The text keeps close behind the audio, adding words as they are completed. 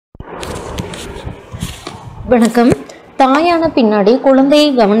வணக்கம். தாயான பின்னாடி குழந்தையை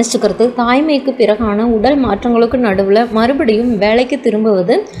கவனிச்சுக்கிறது தாய்மைக்கு பிறகான உடல் மாற்றங்களுக்கு நடுவில் மறுபடியும் வேலைக்கு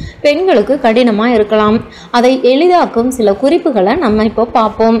திரும்புவது பெண்களுக்கு கடினமாக இருக்கலாம். அதை எளிதாக்கும் சில குறிப்புகளை நம்ம இப்போ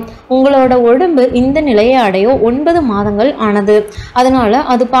பார்ப்போம். உங்களோட உடம்பு இந்த நிலையை அடைய 9 மாதங்கள் ஆனது. அதனால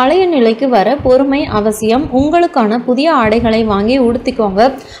அது பழைய நிலைக்கு வர பொறுமை அவசியம். உங்களுக்கான புதிய ஆடைகளை வாங்கி உடுத்திக்கோங்க.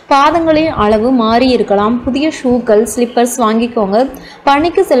 பாதங்களின் அளவு மாறி இருக்கலாம். புதிய ஷூக்கள், ஸ்லிப்பர்ஸ் வாங்கிக்கோங்க.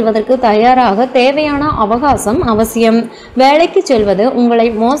 பணிக்கு செல்வதற்கு தயாராக தேவையான அவகாசம் அவசியம். வேலைக்கு செல்வது உங்களை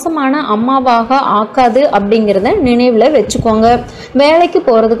மோசமான அம்மாவாக ஆக்காது அப்படிங்கிறத நினைவில் வச்சுக்கோங்க. வேலைக்கு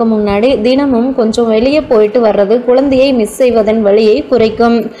போகிறதுக்கு முன்னாடி தினமும் கொஞ்சம் வெளியே போயிட்டு வர்றது குழந்தையை மிஸ் செய்வதன் வழியை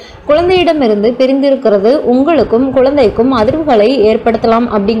குறைக்கும். குழந்தையிடமிருந்து பிரிந்திருக்கிறது உங்களுக்கும் குழந்தைக்கும் அதிர்வுகளை ஏற்படுத்தலாம்.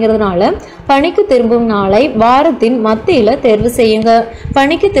 அப்படிங்கிறதுனால பணிக்கு திரும்பும் நாளை வாரத்தின் மத்தியில் தேர்வு செய்யுங்க.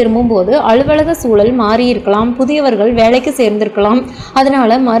 பணிக்கு திரும்பும் போது அலுவலக சூழல் மாறி இருக்கலாம். புதியவர்கள் வேலைக்கு சேர்ந்திருக்கலாம்.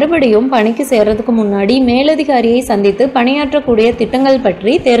 அதனால மறுபடியும் பணிக்கு சேர்றதுக்கு முன்னாடி மேலதிகாரியை சந்தித்து பணியாற்றக்கூடிய திட்டங்கள்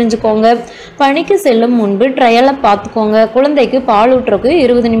பற்றி தெரிஞ்சுக்கோங்க. பணிக்கு செல்லும் முன்பு ட்ரையலை பார்த்துக்கோங்க. குழந்தைக்கு பால் ஊற்றுறதுக்கு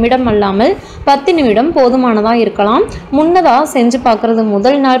 20 நிமிடம் அல்லாமல் 10 நிமிடம் போதுமானதாக இருக்கலாம். முன்னதாக செஞ்சு பார்க்கறது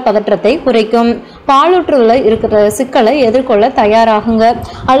முதல் நாள் பதற்றத்தை குறைக்கும். பாலூற்றுல இருக்கிற சிக்கலை எதிர்கொள்ள தயாராகுங்க.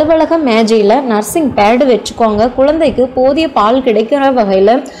 அலுவலக மேஜையில் நர்சிங் பேடு வச்சுக்கோங்க. குழந்தைக்கு போதிய பால் கிடைக்கிற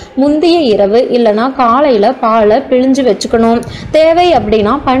வகையில் முந்தைய இரவு இல்லைனா காலையில் பாலை பிழிஞ்சு வச்சுக்கணும். தேவை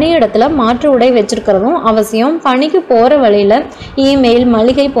அப்படின்னா பணியிடத்தில் மாற்று உடை வச்சிருக்கிறதும் அவசியம். பணிக்கு போகிற வழியில் இமெயில்,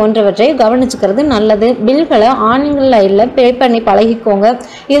 மளிகை போன்றவற்றை கவனிச்சுக்கிறது நல்லது. பில்களை ஆன்லைனில் பே பண்ணி பழகிக்கோங்க.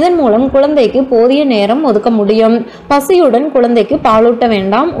 இதன் மூலம் குழந்தைக்கு போதிய நேரம் ஒதுக்க முடியும். பசியுடன் குழந்தைக்கு பாலூட்ட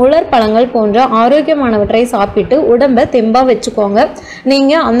வேண்டாம். உலர் பழங்கள் போன்ற ஆரோக்கியமானவற்றை சாப்பிட்டு உடம்பை தெம்பா வச்சுக்கோங்க.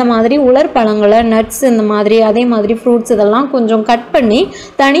 நீங்கள் அந்த மாதிரி உலர் பழங்களை, நட்ஸ், இந்த மாதிரி அதே மாதிரி ஃப்ரூட்ஸ் இதெல்லாம் கொஞ்சம் கட் பண்ணி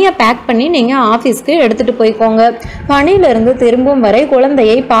தனியாக பேக் பண்ணி நீங்கள் ஆஃபீஸ்க்கு எடுத்துகிட்டு போய்க்கோங்க. பணியிலிருந்து திரும்பும் வரை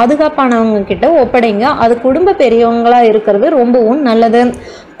குழந்தையை பாதுகாப்பானவங்க கிட்ட ஒப்படைங்க. அது குடும்ப பெரியவங்களாக இருக்கிறது ரொம்பவும் நல்லது.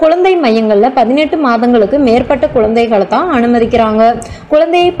 குழந்தை மையங்களில் 18 மாதங்களுக்கு மேற்பட்ட குழந்தைகளை தான் அனுமதிக்கிறாங்க.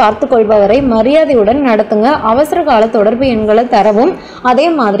 குழந்தையை பார்த்து கொள்பவரை மரியாதையுடன் நடத்துங்க. அவசர கால தொடர்பு எண்களை தரவும் அதே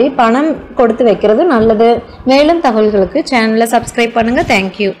மாதிரி பணம் கொடுத்து வைக்கிறது நல்லது. மேலும் தகவல்களுக்கு சேனலை சப்ஸ்கிரைப் பண்ணுங்கள்.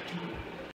 தேங்க்யூ.